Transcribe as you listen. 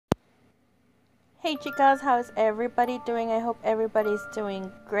Hey chicas, how is everybody doing? I hope everybody's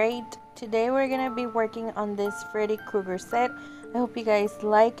doing great. Today we're gonna be working on this Freddy Krueger set. I hope you guys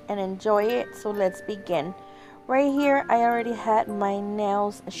like and enjoy it, so let's begin. Right here I already had my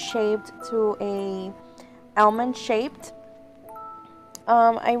nails shaped to a almond shaped.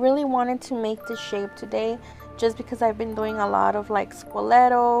 I really wanted to make this shape today just because I've been doing a lot of like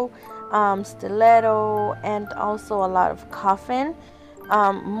squaletto, stiletto, and also a lot of coffin.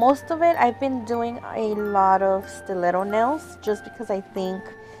 Most of it I've been doing a lot of stiletto nails just because I think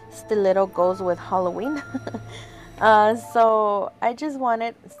stiletto goes with Halloween. So I just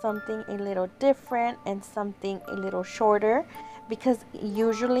wanted something a little different and something a little shorter because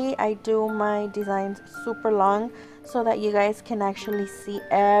usually I do my designs super long so that you guys can actually see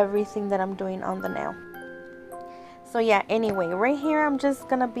everything that I'm doing on the nail. So yeah, anyway, right here I'm just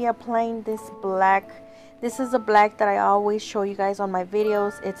gonna be applying this black. This is the black that I always show you guys on my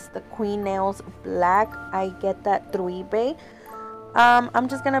videos. It's the Queen Nails black. I get that through eBay. I'm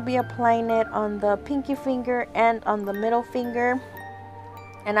just gonna be applying it on the pinky finger and on the middle finger,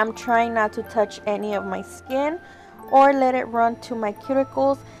 and I'm trying not to touch any of my skin or let it run to my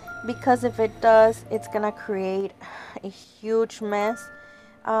cuticles, because if it does, it's gonna create a huge mess.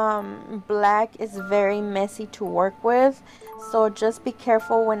 Black is very messy to work with, so just be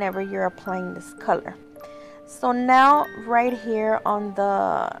careful whenever you're applying this color. So now right here on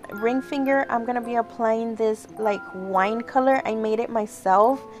the ring finger, I'm gonna be applying this like wine color. I made it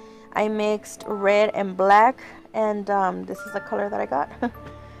myself. I mixed red and black, and this is the color that I got.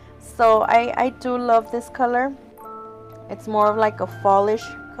 So I do love this color. It's more of like a fallish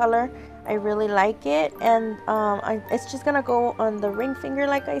color. I really like it, and it's just gonna go on the ring finger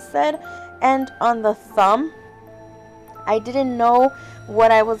like I said, and on the thumb. I didn't know what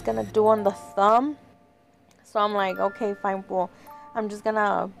I was gonna do on the thumb, so I'm like, okay, fine, well, I'm just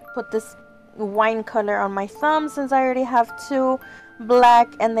gonna put this wine color on my thumb since I already have two black,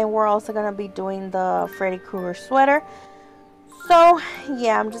 and then we're also gonna be doing the Freddy Krueger sweater. So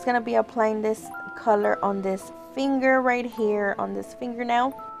yeah, I'm just gonna be applying this color on this finger right here, on this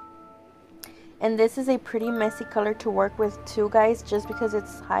fingernail. And this is a pretty messy color to work with too, guys, just because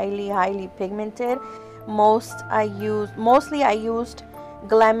it's highly pigmented. Mostly I used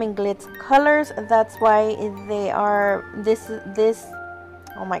glamour glitz colors. That's why they are this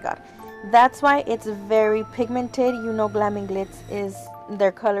oh my god, that's why it's very pigmented. You know, glamour glitz is,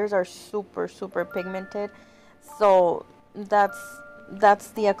 their colors are super pigmented. So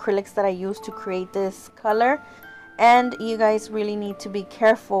that's the acrylics that I use to create this color. And you guys really need to be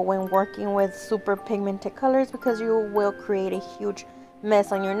careful when working with super pigmented colors, because you will create a huge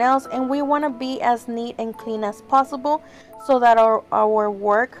mess on your nails, and we want to be as neat and clean as possible so that our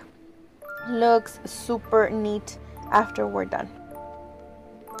work looks super neat after we're done.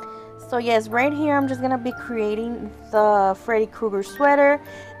 So yes, right here I'm just gonna be creating the Freddy Krueger sweater.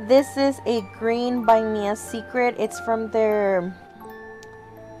 This is a green by Mia Secret. It's from their,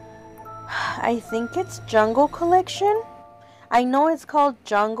 I think it's Jungle collection. I know it's called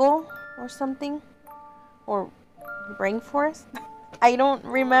Jungle or something, or Rainforest. I don't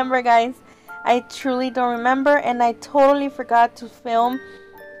remember, guys. I truly don't remember, and I totally forgot to film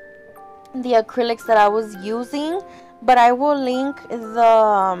the acrylics that I was using, but I will link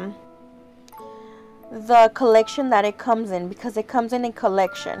the collection that it comes in, because it comes in a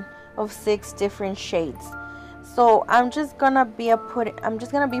collection of 6 different shades. So I'm just gonna be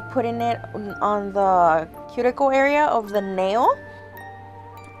putting it on the cuticle area of the nail,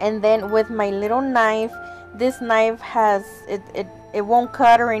 and then with my little knife. This knife has it won't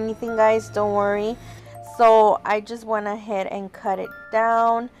cut or anything, guys, don't worry. So I just went ahead and cut it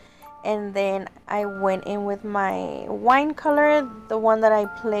down, and then I went in with my wine color, the one that I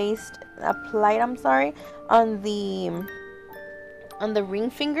applied on the ring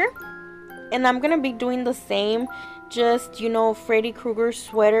finger. And I'm gonna be doing the same, just, you know, Freddy Krueger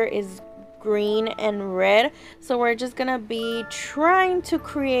sweater is green and red, so we're just gonna be trying to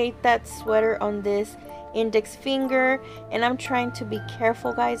create that sweater on this index finger. And I'm trying to be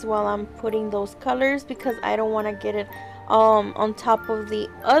careful, guys, while I'm putting those colors, because I don't want to get it on top of the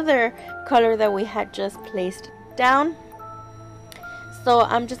other color that we had just placed down. So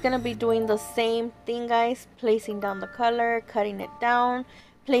I'm just gonna be doing the same thing, guys, placing down the color, cutting it down,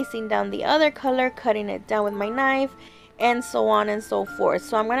 placing down the other color, cutting it down with my knife, and so on and so forth.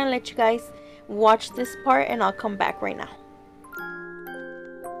 So I'm gonna let you guys watch this part, and I'll come back right now.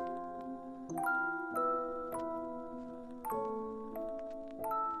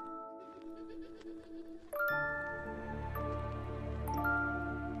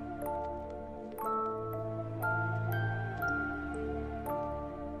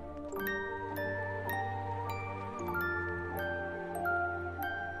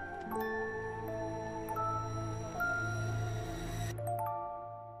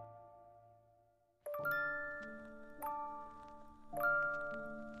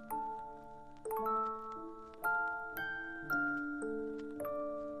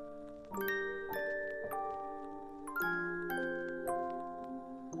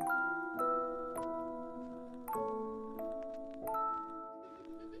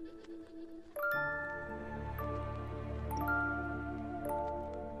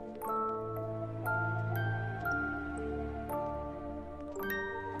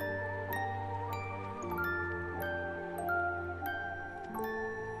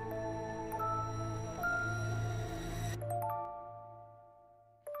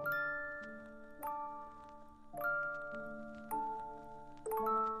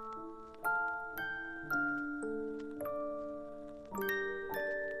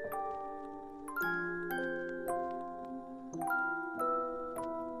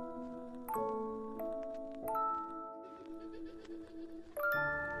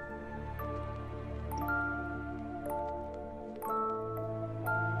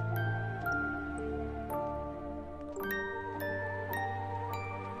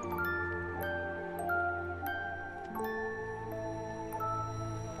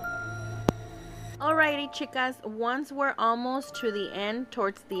 Alrighty, chicas, once we're almost to the end,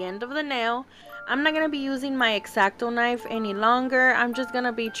 towards the end of the nail, I'm not gonna be using my X-Acto knife any longer. I'm just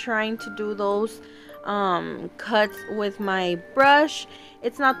gonna be trying to do those cuts with my brush.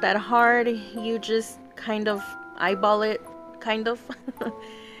 It's not that hard. You just kind of eyeball it, kind of.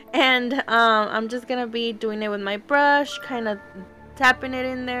 And I'm just gonna be doing it with my brush, kind of tapping it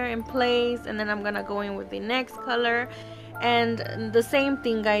in there in place, and then I'm gonna go in with the next color. And the same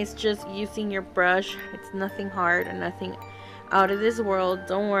thing, guys, just using your brush. It's nothing hard and nothing out of this world,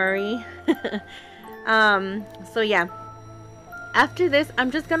 don't worry. So yeah, after this I'm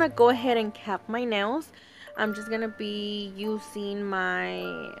just gonna go ahead and cap my nails. I'm just gonna be using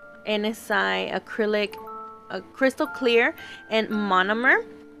my NSI acrylic crystal clear and monomer.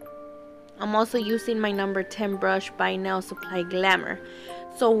 I'm also using my number 10 brush by Nail Supply Glamour.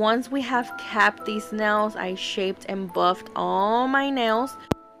 So once we have capped these nails, I shaped and buffed all my nails.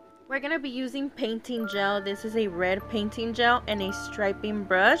 We're gonna be using painting gel. This is a red painting gel and a striping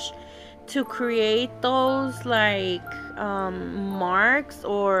brush to create those like marks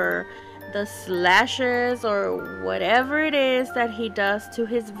or the slashes or whatever it is that he does to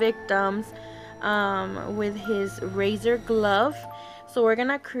his victims with his razor glove. So we're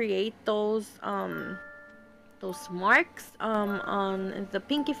gonna create those marks on the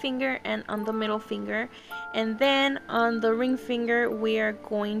pinky finger and on the middle finger, and then on the ring finger we are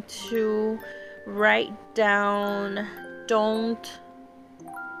going to write down don't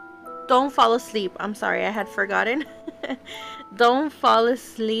fall asleep. I'm sorry, I had forgotten. Don't fall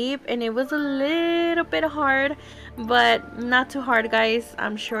asleep. And it was a little bit hard, but not too hard, guys.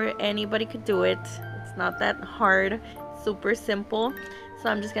 I'm sure anybody could do it. It's not that hard, super simple. So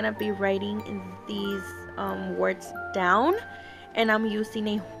I'm just gonna be writing these words down, and I'm using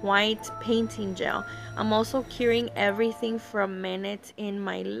a white painting gel. I'm also curing everything for a minute in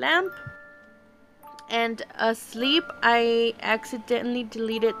my lamp. And asleep, I accidentally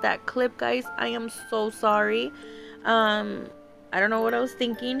deleted that clip, guys. I am so sorry. I don't know what I was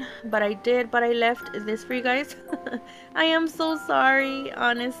thinking, but I did. But I left this for you guys. I am so sorry,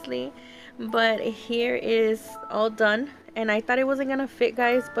 honestly. But here is all done, and I thought it wasn't gonna fit,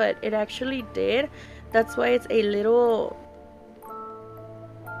 guys, but it actually did. That's why it's a little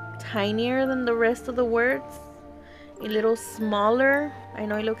tinier than the rest of the words, a little smaller. I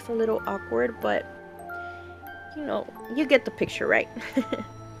know it looks a little awkward, but you know, you get the picture, right?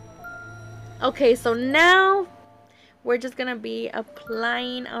 Okay, so now we're just gonna be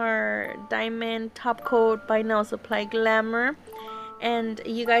applying our diamond top coat by Nail Supply Glamour. And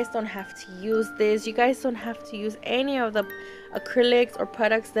you guys don't have to use this. You guys don't have to use any of the acrylics or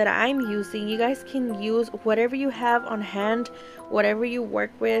products that I'm using. You guys can use whatever you have on hand, whatever you work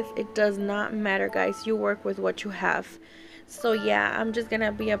with. It does not matter, guys. You work with what you have. So yeah, I'm just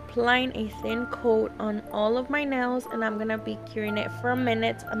gonna be applying a thin coat on all of my nails, and I'm gonna be curing it for a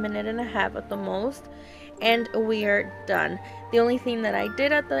minute and a half at the most, and we are done. The only thing that I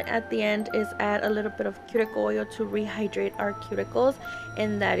did at the end is add a little bit of cuticle oil to rehydrate our cuticles,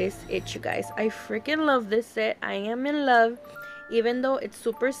 and that is it, you guys. I freaking love this set. I am in love, even though it's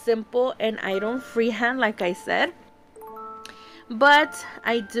super simple and I don't freehand like I said. But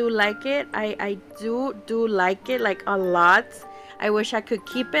I do like it. I do like it, like a lot. I wish I could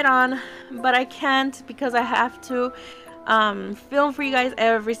keep it on, but I can't because I have to film for you guys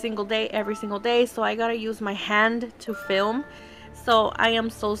every single day, so I gotta use my hand to film. So I am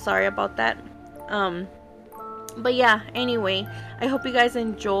so sorry about that. But yeah, anyway, I hope you guys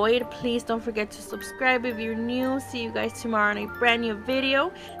enjoyed. Please don't forget to subscribe if you're new. See you guys tomorrow on a brand new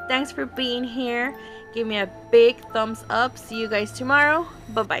video. Thanks for being here. Give me a big thumbs up. See you guys tomorrow.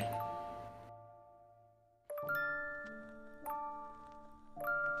 Bye bye.